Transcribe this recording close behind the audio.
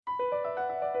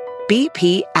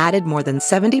BP added more than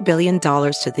 $70 billion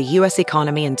to the U.S.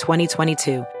 economy in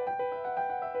 2022.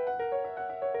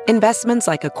 Investments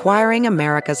like acquiring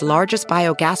America's largest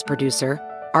biogas producer,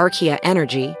 Archaea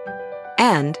Energy,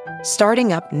 and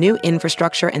starting up new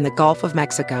infrastructure in the Gulf of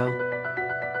Mexico.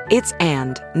 It's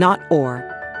and, not or.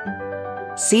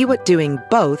 See what doing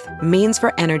both means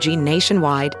for energy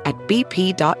nationwide at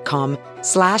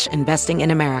bp.com/investing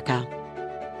in America.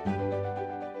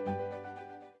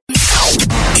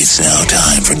 It's now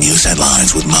time for news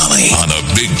headlines with Molly on the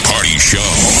Big Party Show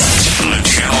on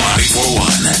Channel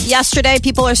 941. Yesterday,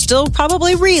 people are still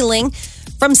probably reeling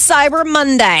from Cyber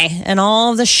Monday and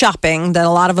all of the shopping that a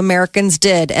lot of Americans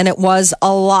did. And it was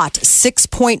a lot.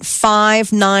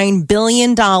 $6.59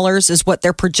 billion is what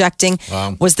they're projecting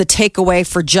was the takeaway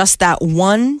for just that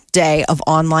one day of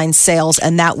online sales.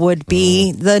 And that would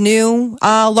be the new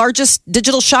largest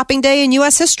digital shopping day in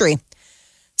U.S. history.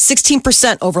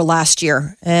 16% over last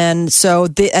year. And so,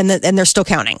 and they're still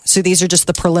counting. So these are just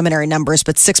the preliminary numbers,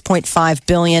 but 6.5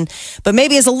 billion. But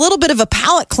maybe as a little bit of a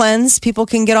palate cleanse, people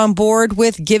can get on board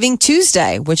with Giving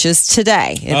Tuesday, which is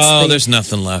today. There's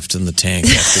nothing left in the tank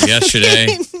after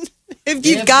yesterday. If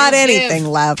you've got anything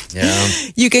left,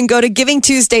 you can go to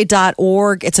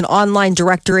givingtuesday.org. It's an online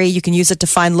directory. You can use it to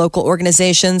find local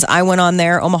organizations. I went on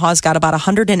there. Omaha's got about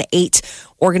 108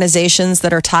 organizations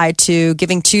that are tied to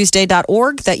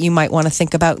givingtuesday.org that you might want to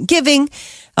think about giving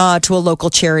to a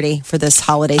local charity for this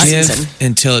holiday season.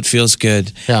 Until it feels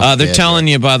good. They're telling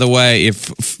you, by the way,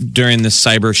 if during the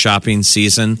cyber shopping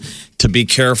season, to be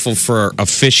careful for a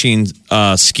phishing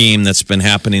scheme that's been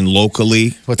happening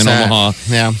locally in Omaha.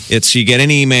 Yeah. It's you get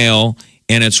an email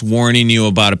and it's warning you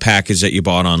about a package that you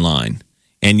bought online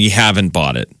and you haven't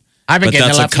bought it. But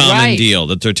that's a common deal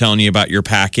that they're telling you about your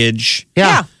package.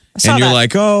 Yeah. And you're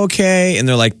like, oh, okay. And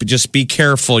they're like, but just be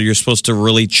careful. You're supposed to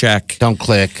really check. Don't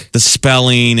click. The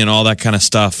spelling and all that kind of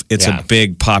stuff. It's a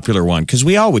big popular one because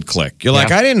we all would click. You're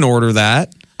like, I didn't order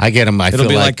that. I get them. It'll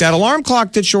be like that alarm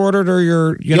clock that you ordered, or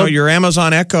your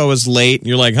Amazon Echo is late. And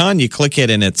you're like, and you click it,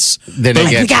 and it's then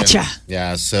we gotcha.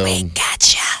 Yeah, so we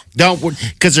gotcha. Don't,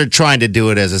 because they're trying to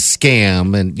do it as a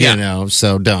scam, and you know,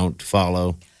 so don't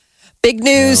follow. Big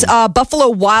news: Buffalo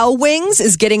Wild Wings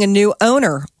is getting a new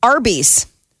owner, Arby's.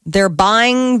 They're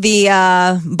buying the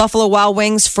Buffalo Wild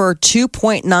Wings for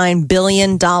 $2.9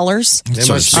 billion. They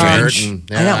must be hurting.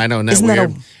 Yeah, I know. Isn't that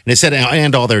weird? And they said,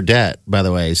 and all their debt, by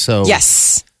the way. So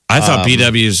yes. I thought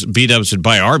B-Dubs would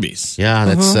buy Arby's. Yeah,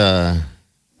 that's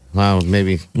well,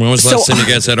 maybe. When was the last time you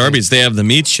guys had Arby's? They have the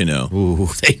meats, you know. Ooh,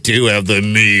 they do have the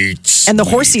meats. And the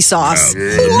horsey sauce.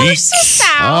 Horsey sauce.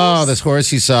 Oh, this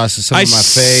horsey sauce is some of my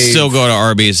faves. I still go to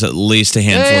Arby's at least a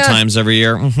handful of times every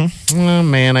year. Mm-hmm. Oh,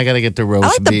 man, I got to get the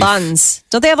roast beef. I like the buns.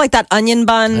 Don't they have like that onion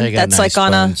bun that's nice like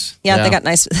on buns. they got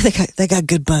nice, they got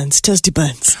good buns, toasty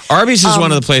buns. Arby's is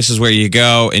one of the places where you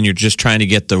go and you're just trying to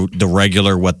get the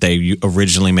regular, what they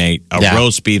originally made, a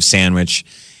roast beef sandwich.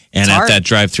 And at that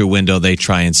drive-through window, they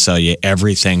try and sell you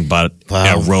everything but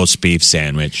a roast beef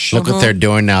sandwich. Look what they're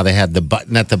doing now. They had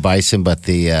not the bison, but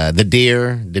the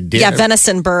deer. Yeah,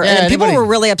 venison burger. And people were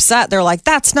really upset. They're like,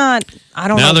 that's not, I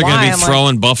don't know why. Now they're going to be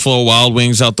throwing Buffalo Wild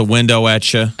Wings out the window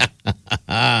at you.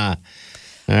 All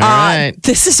right.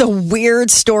 This is a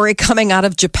weird story coming out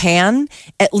of Japan.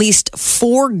 At least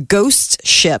 4 ghost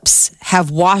ships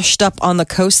have washed up on the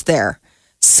coast there.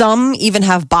 Some even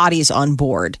have bodies on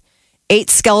board. 8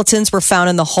 skeletons were found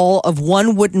in the hull of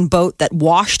one wooden boat that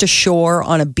washed ashore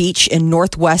on a beach in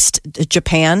northwest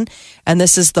Japan. And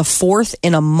this is the 4th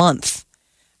in a month.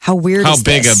 How weird is this? How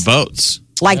big are boats?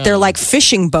 Like they're like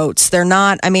fishing boats. They're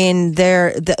not, I mean,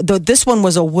 this one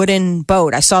was a wooden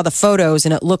boat. I saw the photos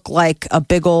and it looked like a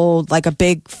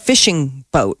big fishing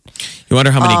boat. You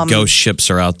wonder how many ghost ships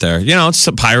are out there. You know, it's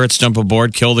the pirates jump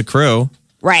aboard, kill the crew.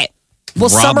 Right. Well,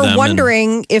 some are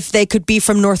wondering if they could be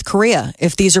from North Korea,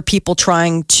 if these are people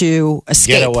trying to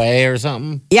escape. Get away or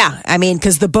something? Yeah, I mean,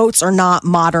 because the boats are not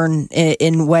modern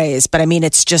in ways. But I mean,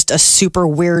 it's just a super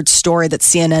weird story that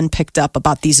CNN picked up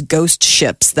about these ghost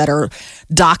ships that are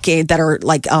docking, that are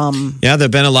like... Yeah, there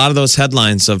have been a lot of those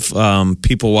headlines of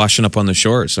people washing up on the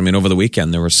shores. I mean, over the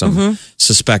weekend, there were some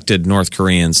suspected North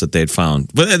Koreans that they'd found.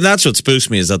 But that's what spooks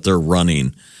me, is that they're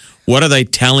running. What are they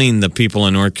telling the people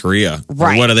in North Korea?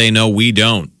 Right. Or what do they know we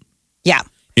don't? Yeah.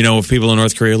 You know, if people in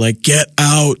North Korea are like, get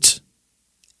out.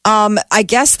 I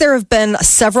guess there have been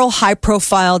several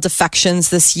high-profile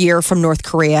defections this year from North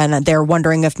Korea, and they're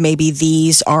wondering if maybe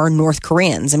these are North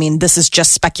Koreans. I mean, this is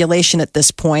just speculation at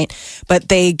this point, but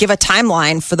they give a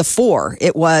timeline for the 4.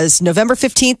 It was November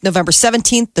 15th, November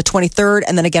 17th, the 23rd,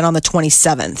 and then again on the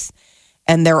 27th.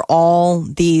 And they're all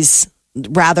these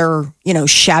rather,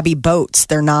 shabby boats.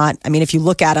 They're not. I mean, if you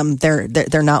look at them, they're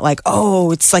not like,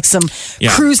 oh, it's like some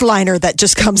cruise liner that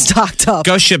just comes docked up.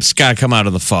 Ghost ships got to come out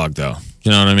of the fog, though. You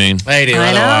know what I mean? I do.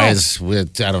 Otherwise,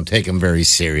 I don't take them very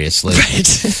seriously. Right.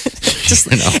 Just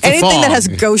anything that has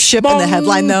ghost ship in the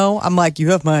headline, though, I'm like, you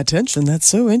have my attention. That's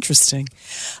so interesting.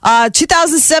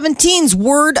 2017's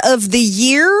word of the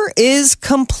year is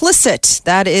complicit.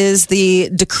 That is the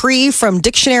decree from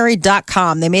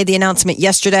dictionary.com. They made the announcement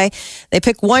yesterday. They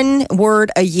pick one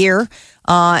word a year.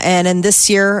 And in this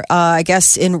year, I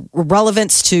guess in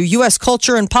relevance to U.S.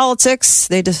 culture and politics,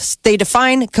 they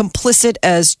define complicit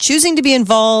as choosing to be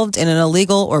involved in an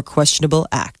illegal or questionable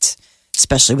act,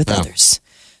 especially with others.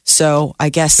 So I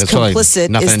guess that's complicit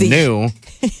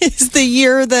is the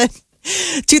year that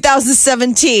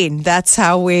 2017. That's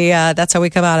how we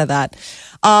come out of that.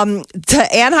 The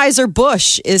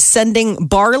Anheuser-Busch is sending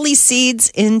barley seeds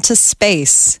into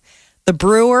space. The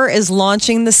brewer is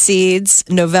launching the seeds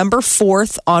November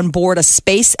 4th on board a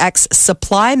SpaceX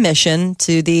supply mission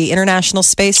to the International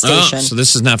Space Station. So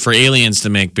this is not for aliens to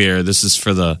make beer. This is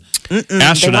for the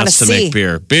astronauts to make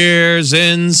beer. Beers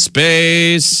in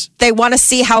space. They want to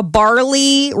see how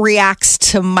barley reacts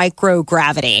to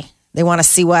microgravity. They want to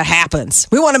see what happens.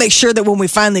 We want to make sure that when we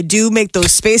finally do make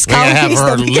those space colonies,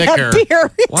 that we have beer.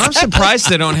 Well, I'm surprised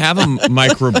they don't have a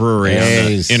microbrewery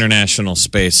on the International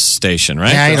Space Station,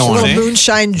 right? Yeah, a little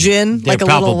moonshine gin. They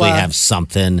probably have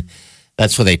something.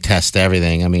 That's where they test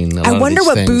everything. I mean, I wonder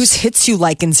what booze hits you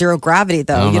like in zero gravity,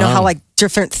 though. You know how like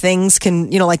different things can,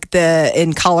 like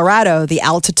in Colorado, the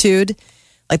altitude.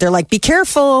 Like they're like, be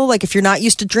careful. Like if you're not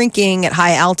used to drinking at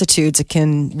high altitudes, it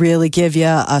can really give you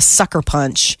a sucker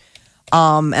punch.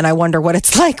 And I wonder what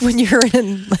it's like when you're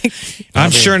in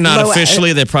I'm sure not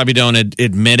officially. They probably don't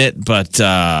admit it, but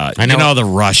the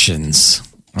Russians.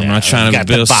 I'm not trying to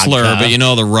be a slur,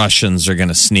 but the Russians are going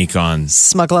to sneak on,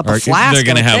 smuggle up a flask. They're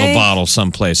going to have a bottle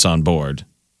someplace on board.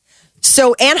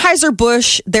 So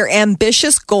Anheuser-Busch, their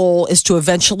ambitious goal is to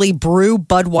eventually brew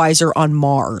Budweiser on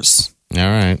Mars. All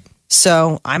right.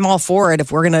 So I'm all for it.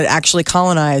 If we're going to actually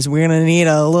colonize, we're going to need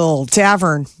a little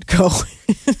tavern to go.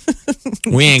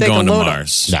 We ain't going to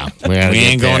Mars. No, we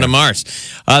ain't going to Mars.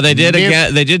 They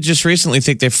did just recently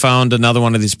think they found another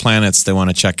one of these planets they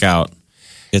want to check out.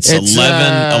 It's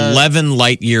 11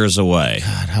 light years away.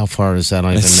 God, how far is that?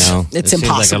 I don't even know. It's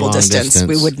impossible like distance.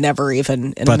 We would never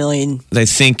even in a million. They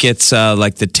think it's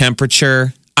like the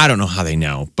temperature. I don't know how they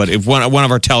know, but if one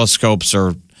of our telescopes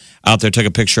are out there took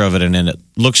a picture of it and it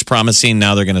looks promising,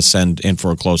 now they're going to send in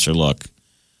for a closer look.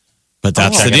 But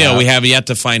that's the deal. We have yet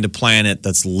to find a planet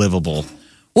that's livable.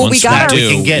 Well,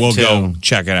 we'll go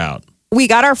check it out. We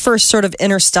got our first sort of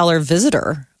interstellar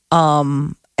visitor.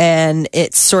 And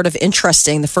it's sort of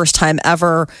interesting. The first time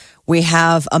ever we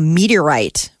have a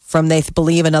meteorite from, they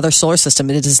believe, another solar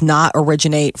system. It does not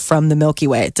originate from the Milky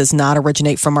Way. It does not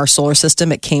originate from our solar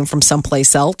system. It came from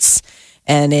someplace else.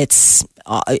 And it's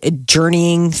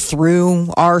journeying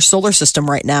through our solar system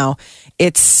right now.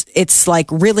 It's like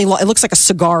really long. It looks like a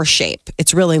cigar shape.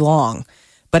 It's really long,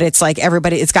 but it's like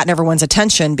it's gotten everyone's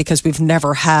attention because we've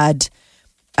never had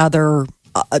other,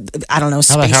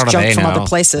 space junk from other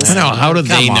places. I know. How do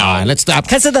they know? Let's stop.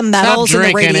 Because of the metals and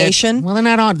the radiation. Well, they're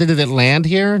not on. Did it land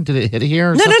here? Did it hit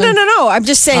here? No. I'm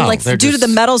just saying, due to the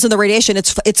metals and the radiation,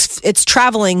 it's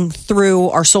traveling through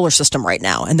our solar system right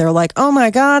now. And they're like, oh my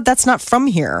God, that's not from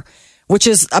here, which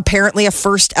is apparently a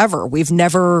first ever. We've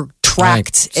never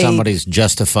tracked somebody's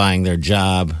justifying their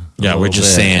job. Yeah, we're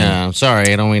just saying. Yeah, I'm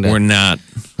sorry, I don't mean to. We're not.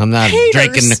 I'm not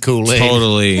drinking the Kool-Aid.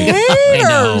 Totally. I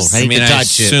know. I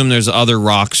assume there's other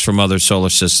rocks from other solar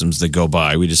systems that go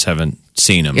by. We just haven't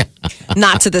seen them. Yeah.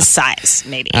 Not to this size,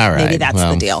 maybe. All right. Maybe that's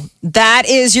the deal. That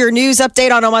is your news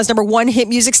update on Omaha's number one hit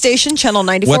music station, Channel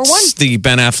 94.1. What's the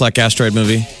Ben Affleck asteroid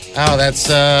movie? Oh, that's...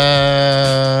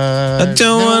 I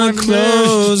don't want to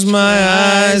close my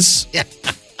eyes. Yeah.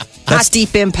 That's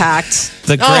Deep Impact.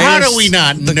 How do we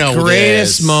not know The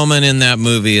greatest moment in that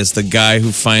movie is the guy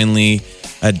who finally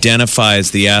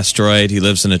identifies the asteroid. He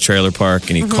lives in a trailer park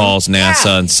and he calls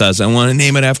NASA and says, I want to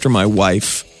name it after my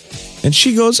wife. And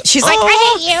she goes, she's like,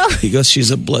 I hate you. He goes, she's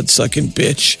a blood-sucking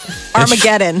bitch.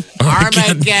 Armageddon.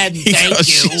 Thank you.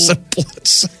 She's a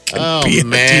blood-sucking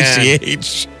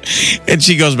bitch. And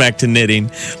she goes back to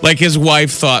knitting. Like his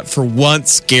wife thought for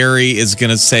once Gary is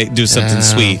going to do something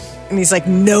sweet. And he's like,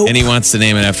 nope. And he wants to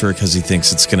name it after her because he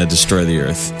thinks it's going to destroy the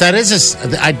earth. That is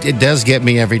it does get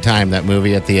me every time, that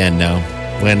movie at the end, though.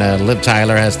 When Liv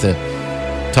Tyler has to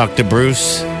talk to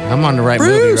Bruce. I'm on the right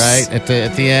movie, right? At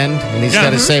the end. And he's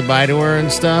got to say bye to her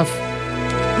and stuff.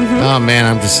 Oh, man,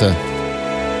 I'm just a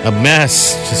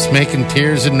mess. Just making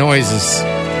tears and noises.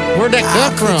 Where'd that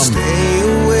come from?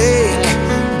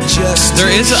 There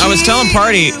is. I was telling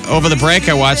Party over the break.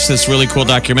 I watched this really cool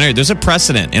documentary. There's a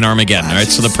precedent in Armageddon. All right.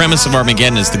 So the premise of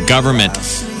Armageddon is the government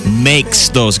makes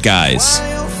those guys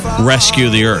rescue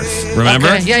the Earth. Remember?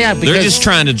 Okay, yeah. They're just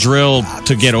trying to drill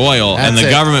to get oil, and the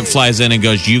government flies in and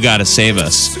goes, "You got to save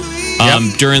us."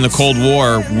 During the Cold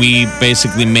War, we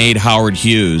basically made Howard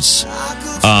Hughes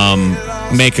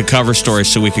make a cover story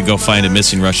so we could go find a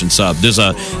missing Russian sub. There's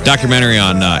a documentary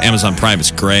on Amazon Prime.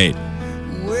 It's great.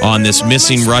 On this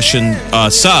missing Russian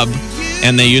sub,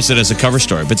 and they used it as a cover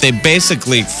story. But they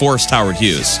basically forced Howard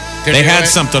Hughes. They had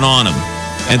something on him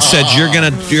and said, "You're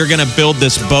gonna build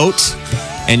this boat,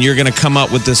 and you're gonna come up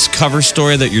with this cover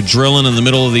story that you're drilling in the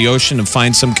middle of the ocean and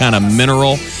find some kind of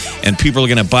mineral, and people are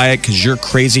gonna buy it because you're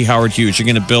crazy, Howard Hughes. You're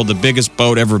gonna build the biggest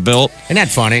boat ever built." Isn't that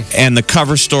funny? And the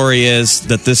cover story is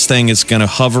that this thing is gonna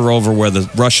hover over where the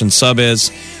Russian sub is.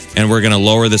 And we're going to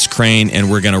lower this crane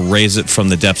and we're going to raise it from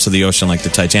the depths of the ocean like the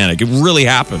Titanic. It really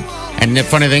happened. And the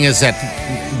funny thing is that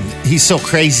he's so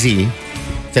crazy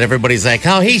that everybody's like,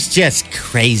 oh, he's just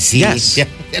crazy. Yes. Yeah,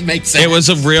 it makes sense. It was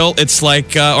it's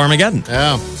like Armageddon.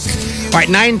 Oh. All right,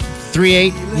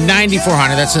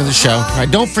 938-9400. That's in the show. All right,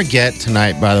 don't forget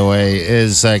tonight, by the way,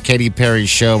 is Katy Perry's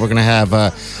show. We're going to have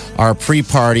our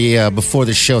pre-party before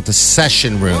the show at the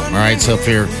Session Room. All right, so if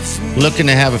you're looking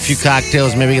to have a few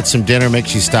cocktails, maybe get some dinner, make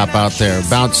sure you stop out there.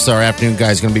 Bounce, our afternoon guy,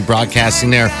 is going to be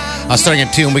broadcasting there starting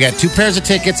at 2. And we got 2 pairs of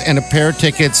tickets and a pair of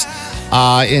tickets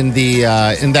in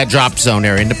that drop zone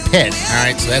area, in the pit. All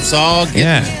right, so that's all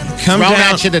getting thrown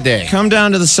at you today. Come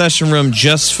down to the Session Room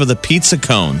just for the pizza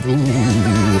cone.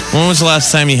 Ooh. When was the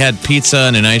last time you had pizza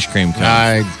and an ice cream cone?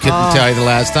 I couldn't tell you the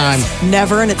last time.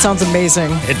 Never, and it sounds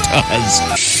amazing. It does.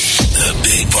 The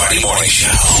Big Party Morning Show.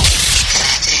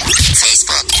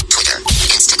 Facebook, Twitter,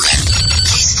 Instagram.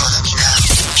 Please follow me now.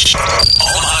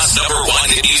 Omaha's #1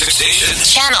 hit music station.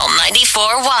 Channel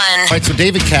 94.1. All right, so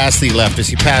David Cassidy left us.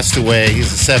 He passed away.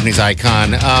 He's a 70s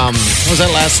icon. What was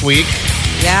that last week?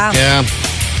 Yeah. Yeah.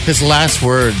 His last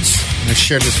words, I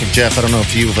shared this with Jeff. I don't know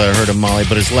if you've heard of Molly,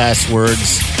 but his last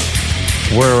words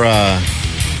were,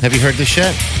 have you heard this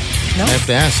yet? No. I have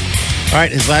to ask. All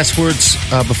right, his last words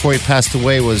before he passed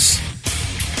away was,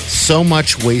 so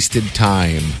much wasted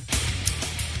time.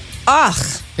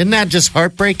 Ugh. Isn't that just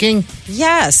heartbreaking?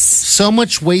 Yes. So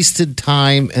much wasted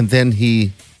time, and then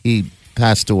he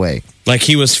passed away. Like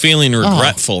he was feeling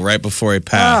regretful right before he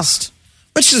passed.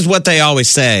 Which is what they always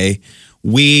say.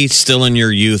 We still in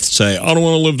your youth say, I don't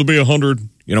want to live to be 100.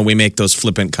 You know, we make those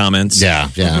flippant comments. Yeah.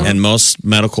 And most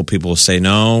medical people say,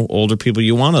 no, older people,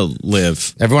 you want to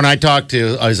live. Everyone I talk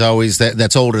to is always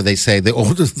that's older. They say the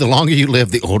longer you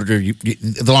live, the longer you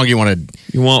want to.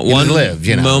 You want one live,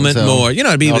 moment more. You know,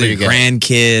 it'd be with your get.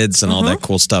 grandkids and all that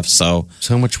cool stuff. So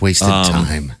much wasted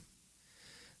time.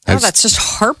 Oh, that's just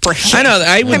heartbreaking. I know.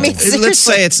 I mean, let's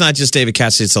say it's not just David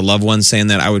Cassidy; it's a loved one saying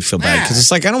that. I would feel bad because it's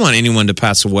like I don't want anyone to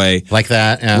pass away like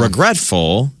that.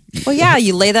 Regretful. Well, yeah,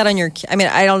 you lay that on your. I mean,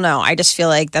 I don't know. I just feel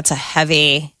like that's a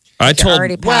heavy. I told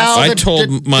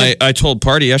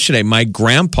Party yesterday. My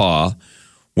grandpa,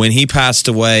 when he passed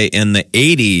away in the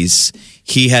 80s,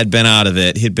 he had been out of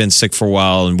it. He'd been sick for a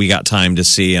while, and we got time to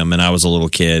see him. And I was a little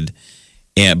kid,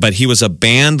 but he was a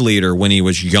band leader when he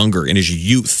was younger in his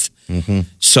youth. Mm-hmm.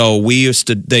 So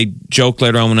they joked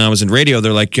later on when I was in radio,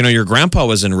 they're like, your grandpa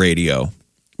was in radio.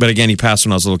 But again, he passed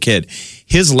when I was a little kid.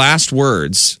 His last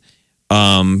words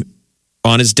on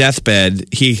his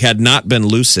deathbed, he had not been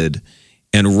lucid.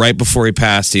 And right before he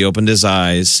passed, he opened his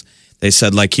eyes. They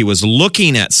said like he was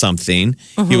looking at something.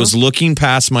 Mm-hmm. He was looking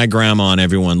past my grandma and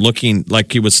everyone, looking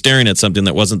like he was staring at something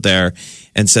that wasn't there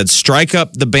and said, strike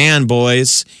up the band,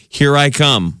 boys. Here I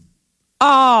come.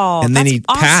 Oh, and then he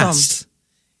awesome. Passed.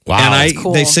 Wow. And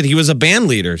cool. They said he was a band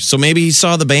leader, so maybe he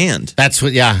saw the band. That's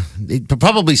what,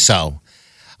 probably so.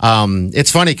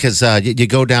 It's funny because you can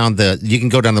go down the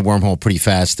wormhole pretty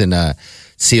fast and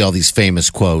see all these famous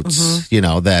quotes.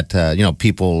 Mm-hmm. That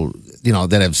people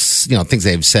that have things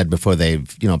they've said before they've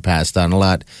passed on a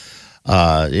lot.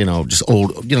 Just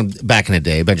old back in the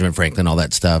day, Benjamin Franklin, all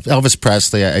that stuff. Elvis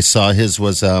Presley, I saw his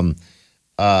was I'm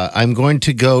going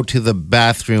to go to the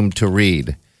bathroom to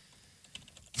read.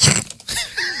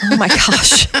 Oh my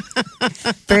gosh.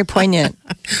 Very poignant.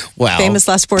 Wow. Famous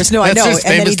last words. No, I know. His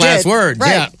famous last words.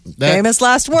 Right. Yeah. Famous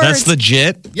last words. That's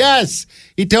legit. Yes.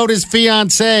 He told his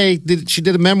fiance, she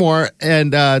did a memoir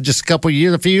and just a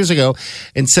few years ago,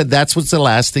 and said that's what's the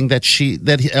last thing that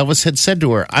Elvis had said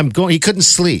to her. He couldn't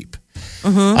sleep.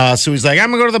 Mm-hmm. So he's like, I'm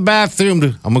gonna go to the bathroom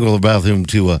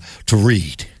to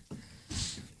read.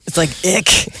 It's like, ick.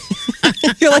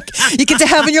 You're like, you get to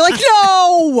heaven, you're like,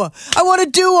 no, I want a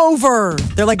do-over.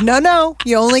 They're like, no,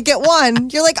 you only get one.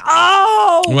 You're like,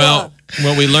 oh. Well,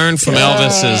 what we learned from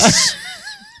Elvis is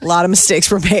a lot of mistakes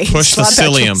were made. push the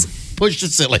psyllium. Push the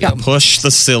psyllium. Push the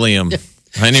psyllium.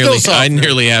 I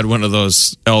nearly had one of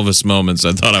those Elvis moments.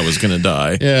 I thought I was going to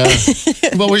die. Yeah.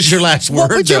 What was your last word?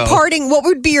 What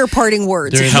would be your parting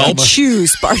words? If you Help. could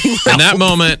choose parting words. In that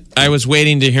moment, I was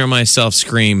waiting to hear myself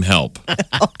scream, help.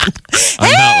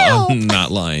 I'm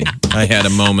not lying. I had a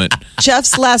moment.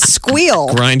 Jeff's last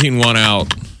squeal. Grinding one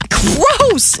out.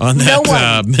 Gross. On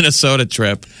that Minnesota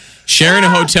trip. Sharing a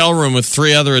hotel room with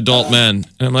 3 other adult men.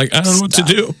 And I'm like, I don't know what to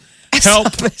do.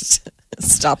 Help.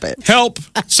 Stop it. Help.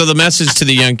 So the message to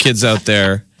the young kids out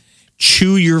there,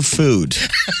 chew your food.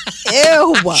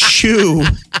 Ew.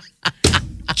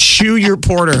 Chew your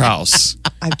porterhouse.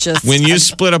 When you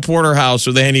split a porterhouse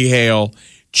with Andy Hale,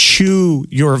 chew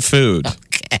your food.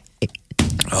 Okay.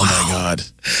 Oh my God.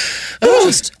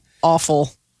 Just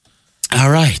awful. All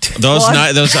right. Those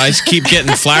I keep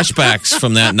getting flashbacks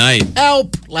from that night.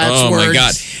 Help. Last words. My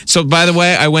God. So, by the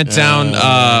way, I went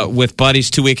down with buddies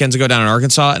 2 weekends ago down in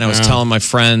Arkansas, and I was telling my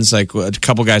friends, like a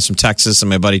couple guys from Texas and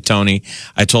my buddy Tony,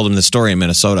 I told them the story in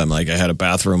Minnesota. I'm like, I had a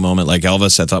bathroom moment like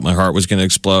Elvis. I thought my heart was going to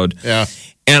explode. Yeah.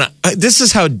 And this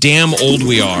is how damn old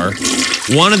we are.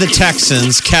 One of the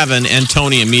Texans, Kevin, and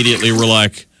Tony immediately were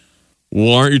like,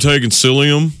 well, aren't you taking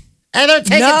psyllium? And they're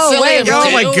taking psyllium.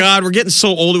 Oh my God, we're getting so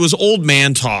old. It was old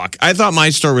man talk. I thought my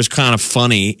story was kind of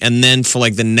funny. And then for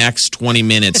like the next 20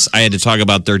 minutes, I had to talk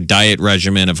about their diet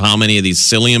regimen of how many of these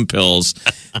psyllium pills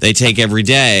they take every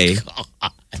day.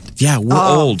 Yeah, we're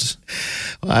old.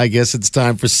 Well, I guess it's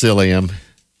time for psyllium.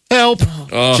 Help.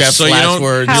 Jeff's so last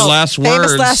words. Your last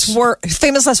words.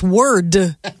 Famous last word.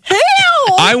 Help.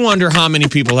 I wonder how many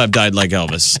people have died like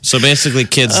Elvis. So basically,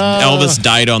 kids, Elvis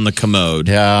died on the commode.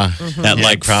 Yeah. At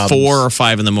like 4 or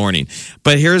 5 in the morning.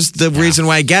 But here's the reason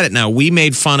why I get it now. We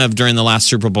made fun of during the last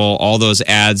Super Bowl all those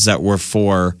ads that were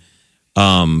for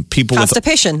people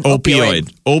constipation, with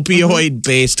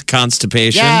opioid-based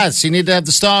constipation. Yes, you need to have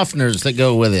the softeners that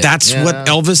go with it. That's what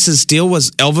Elvis's deal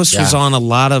was. Elvis was on a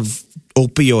lot of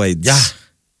opioids.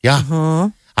 Yeah.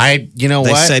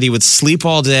 They said he would sleep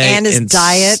all day and his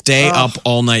diet, stay up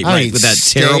all night, right? With that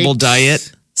terrible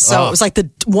diet. So it was like the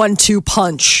 1-2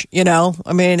 punch, I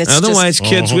mean, it's otherwise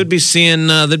kids would be seeing,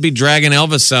 they'd be dragging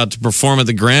Elvis out to perform at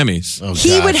the Grammys.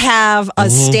 He would have a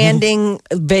standing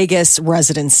Vegas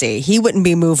residency. He wouldn't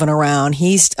be moving around.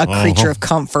 He's a creature of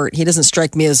comfort. He doesn't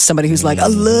strike me as somebody who's like, I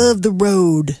love the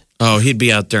road. Oh, he'd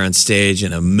be out there on stage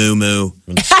in a moo-moo.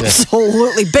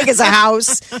 Absolutely. Big as a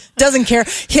house. Doesn't care.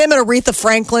 Him and Aretha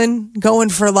Franklin going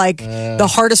for like the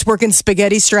hardest working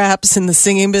spaghetti straps in the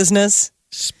singing business.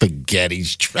 Spaghetti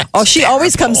straps. Oh, she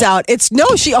always comes out.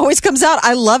 She always comes out.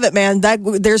 I love it, man.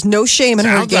 There's no shame in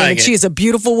her game. She is a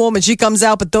beautiful woman. She comes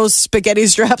out, but those spaghetti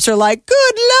straps are like,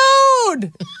 good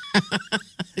Lord.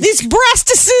 These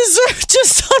breastises are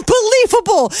just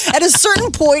unbelievable. At a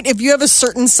certain point, if you have a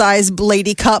certain size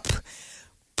lady cup,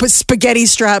 spaghetti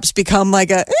straps become like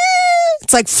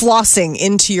it's like flossing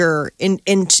into your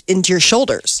into your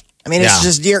shoulders. I mean, it's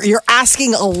just you're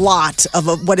asking a lot of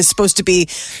what is supposed to be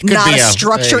not a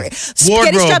structure.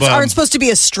 Spaghetti straps aren't supposed to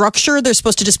be a structure. They're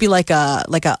supposed to just be like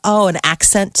an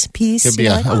accent piece. Could be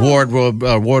a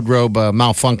wardrobe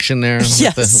malfunction there.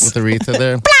 Yes. with Aretha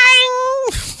there.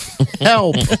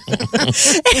 Help! Help!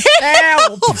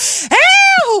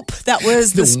 That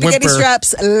was the spaghetti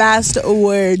straps' last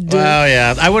word. Well,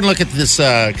 yeah, I wouldn't look at this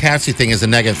Cassie thing as a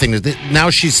negative thing. Now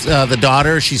she's the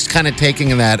daughter. She's kind of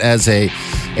taking that as a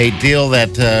deal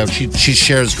that she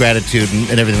shares gratitude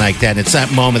and everything like that. And it's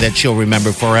that moment that she'll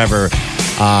remember forever.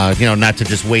 Not to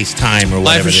just waste time or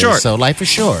whatever. Life is short. So life is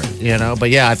short.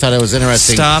 But yeah, I thought it was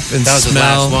interesting. Stop and that was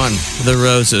smell his last one. the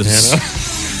roses.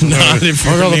 Not in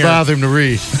front I'll go of to the bathroom to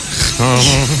read.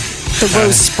 The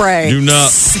rose spray. Do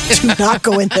not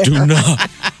go in there. Do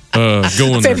not go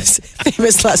in there.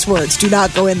 Famous last words. Do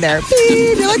not go in there.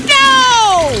 You're like,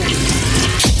 no!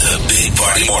 The Big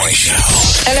Party Morning Show.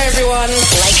 Hello, everyone.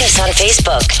 Like us on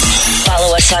Facebook.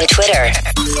 Follow us on Twitter.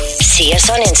 See us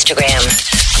on Instagram.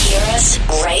 Hear us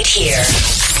right here.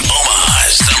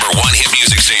 Omaha's #1 hit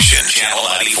music station, Channel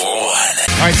 94.1.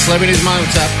 All right, Celebrities Mind,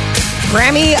 what's up?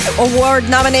 Grammy Award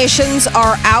nominations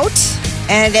are out,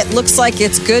 and it looks like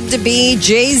it's good to be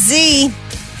Jay-Z.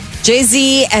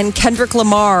 Jay-Z and Kendrick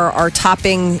Lamar are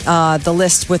topping the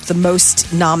list with the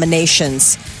most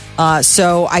nominations.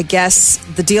 So I guess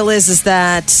the deal is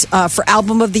that for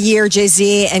Album of the Year,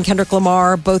 Jay-Z and Kendrick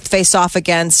Lamar both face off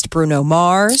against Bruno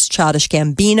Mars, Childish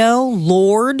Gambino,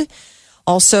 Lorde,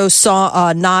 Also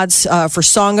saw nods for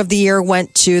Song of the Year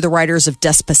went to the writers of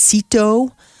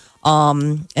Despacito.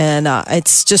 And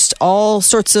it's just all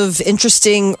sorts of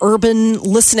interesting urban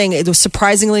listening. It was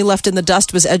surprisingly left in the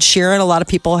dust was Ed Sheeran. A lot of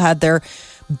people had their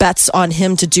bets on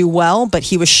him to do well, but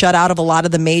he was shut out of a lot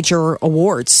of the major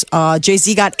awards.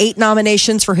 Jay-Z got 8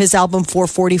 nominations for his album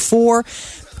 444.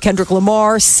 Kendrick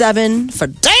Lamar, 7 for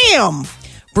Damn.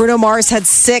 Bruno Mars had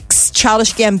 6.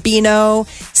 Childish Gambino,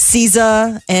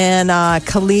 SZA, and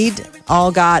Khalid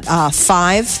all got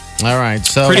 5. All right.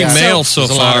 So Pretty male so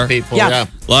there's far. A lot of people. Yeah. Yeah.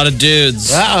 A lot of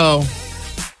dudes. Uh-oh.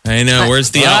 I know.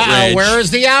 Where's the outrage? Where is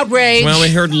the outrage? Well, we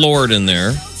heard Lord in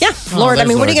there. Yeah, Lord. I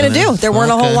mean, what are you going to Lord's in do? There weren't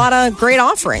a whole lot of great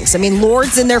offerings. I mean,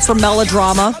 Lord's in there for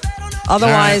melodrama.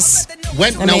 Otherwise,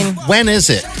 When is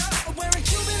it?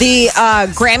 the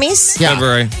Grammys. Yeah.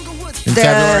 February. In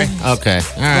February? Okay.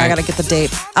 All right. I got to get the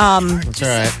date. That's all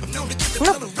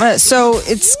right. So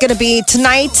it's going to be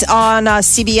tonight on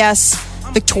CBS,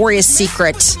 Victoria's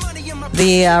Secret,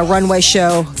 the runway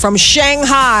show from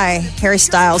Shanghai. Harry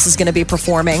Styles is going to be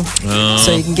performing.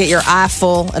 So you can get your eye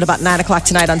full at about 9 o'clock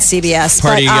tonight on CBS.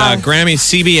 Party Grammy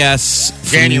CBS from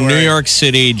January. New York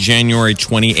City, January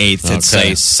 28th. It's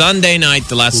Okay. a Sunday night,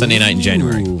 the last Sunday night in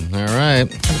January. Ooh, all right.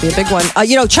 It'll be a big one.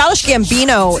 Childish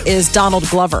Gambino is Donald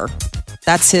Glover.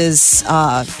 That's his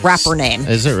rapper name.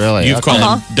 Is it really? You've Okay.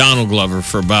 called him Donald Glover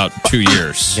for about 2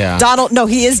 years. Yeah.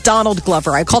 He is Donald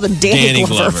Glover. I called him Danny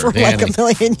Glover for like a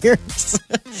million years.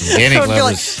 Danny I feel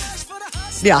Glover's.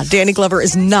 Yeah, Danny Glover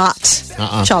is not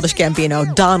Childish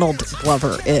Gambino. Donald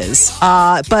Glover is.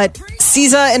 But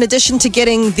SZA, in addition to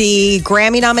getting the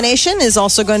Grammy nomination, is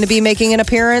also going to be making an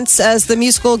appearance as the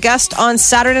musical guest on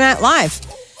Saturday Night Live.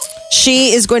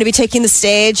 She is going to be taking the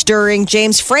stage during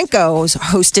James Franco's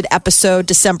hosted episode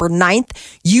December 9th.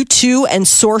 U2 and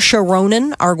Saoirse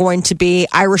Ronan are going to be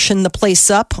Irishing the place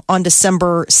up on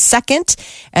December 2nd.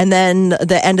 And then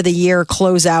the end of the year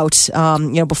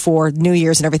closeout, before New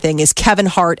Year's and everything, is Kevin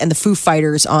Hart and the Foo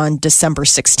Fighters on December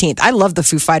 16th. I love the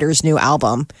Foo Fighters' new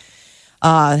album.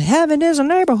 Heaven is a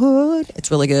Neighborhood. It's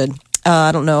really good.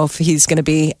 I don't know if he's going to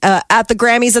be at the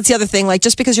Grammys. That's the other thing. Like,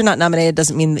 just because you're not nominated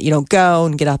doesn't mean that you don't go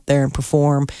and get out there and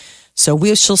perform. So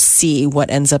we shall see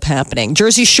what ends up happening.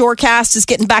 Jersey Shore cast is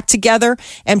getting back together.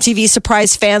 MTV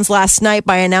surprised fans last night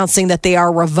by announcing that they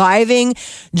are reviving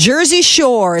Jersey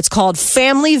Shore. It's called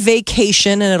Family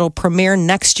Vacation, and it'll premiere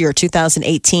next year,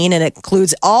 2018. And it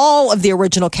includes all of the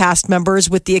original cast members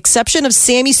with the exception of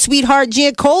Sammy Sweetheart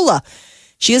Giancola.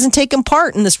 She hasn't taken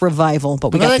part in this revival,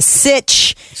 but we got the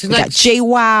Sitch, we got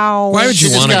JWoww. Why would She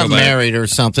you just want to got go back? married or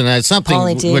something. Something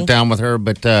Pauly D. went down with her,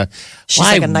 but She's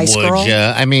why like a nice would girl.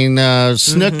 ya? I mean,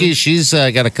 Snooki, she's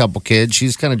got a couple kids.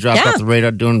 She's kind of dropped Yeah. off the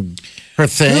radar doing her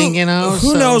thing,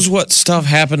 Who knows what stuff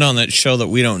happened on that show that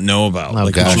we don't know about? Oh,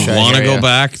 Like, gosh, if you I want to hear go ya.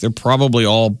 back, they're probably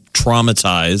all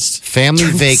traumatized. Family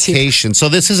Vacation. So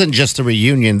this isn't just a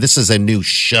reunion. This is a new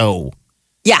show.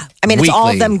 Yeah, I mean, it's all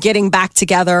of Weekly. them getting back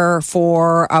together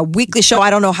for a weekly show.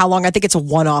 I don't know how long. I think it's a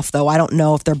one-off, though. I don't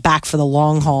know if they're back for the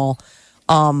long haul.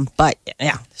 But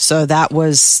yeah, so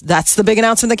that's the big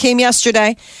announcement that came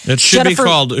yesterday. It should Jennifer- be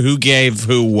called Who Gave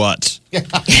Who What?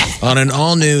 On an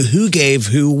all-new Who Gave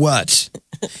Who What?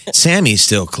 Sammy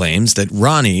still claims that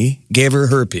Ronnie gave her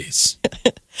herpes.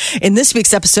 In this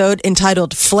week's episode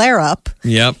entitled Flare Up,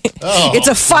 Yep. it's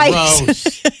a fight.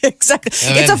 Gross. Exactly.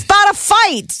 And It's then about a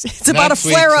fight. It's about a next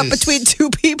week's flare up is- between two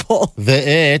people. The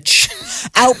itch.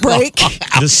 Outbreak.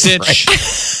 The sitch.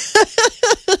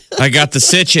 I got the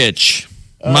sitch itch.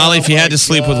 Molly, if you had to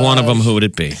sleep with one of them, who would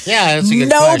it be? Yeah, that's a good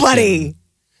Nobody. question.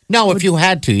 No, if you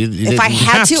had to. If I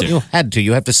had have to, to. You had to.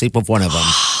 You have to sleep with one of them.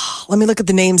 let me look at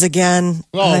the names again.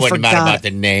 Oh, I it wouldn't matter forgot. about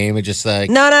the name. It just like.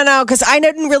 No, because I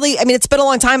didn't really. I mean, it's been a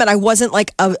long time, and I wasn't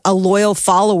like a loyal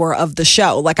follower of the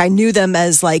show. Like I knew them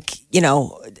as like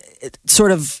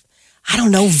sort of. I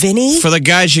don't know, Vinny. For the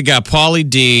guys, you got Pauly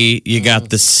D, you got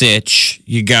the Sitch,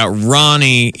 you got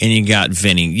Ronnie, and you got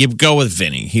Vinny. You go with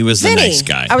Vinny. He was the Vinny. nice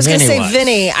guy. I was going to Vinny say was.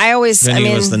 Vinny. I always. Vinny I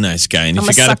mean, was the nice guy. And I'm if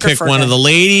a you got sucker to pick for one him. of the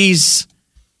ladies,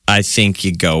 I think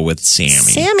you go with Sammy.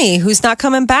 Sammy, who's not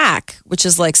coming back, which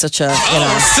is like such a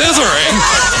Scissoring.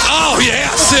 Oh, yeah,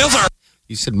 scissor.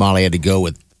 You said Molly had to go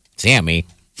with Sammy.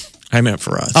 I meant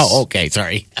for us. Oh, okay.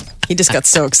 Sorry. He just got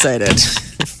so excited.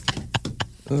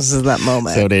 This is that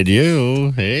moment. So did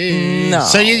you. Hey. No.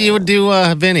 So you would do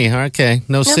Vinny. Okay.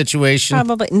 No situation.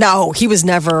 Probably no. He was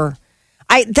never.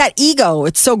 That ego.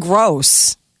 It's so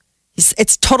gross.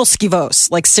 It's total skivos.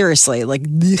 Like seriously. Like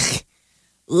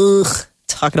ugh.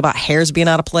 Talking about hairs being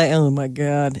out of play. Oh my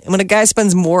god. And when a guy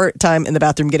spends more time in the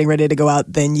bathroom getting ready to go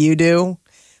out than you do,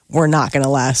 we're not going to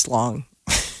last long.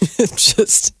 It's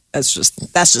just That's just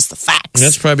the facts.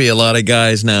 That's probably a lot of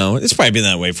guys now. It's probably been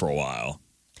that way for a while.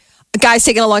 Guys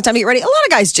taking a long time to get ready. A lot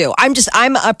of guys do.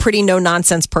 I'm a pretty no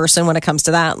nonsense person when it comes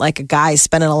to that. Like a guy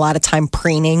spending a lot of time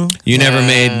preening. You never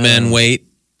made men wait?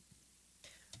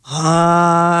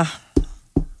 I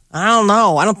don't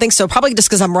know. I don't think so. Probably just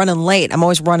because I'm running late. I'm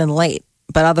always running late.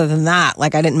 But other than that,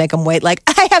 like I didn't make them wait. Like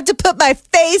I have to put my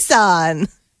face on.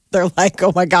 They're like,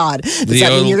 oh my God. Does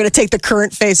that mean you're going to take the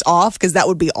current face off? Because that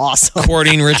would be awesome.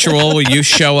 Courting ritual. You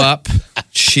show up.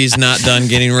 She's not done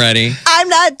getting ready. I'm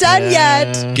not done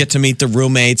yet. Get to meet the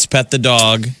roommates, pet the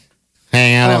dog.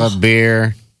 Hang out, have a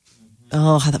beer.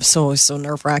 Oh, that was so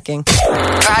nerve-wracking.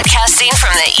 Broadcasting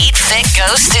from the Eat Fit Go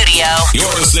studio.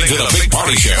 You're listening to The Big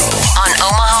Party Show On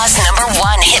Omaha's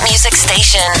 #1 hit music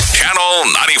station. Channel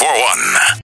 94.1.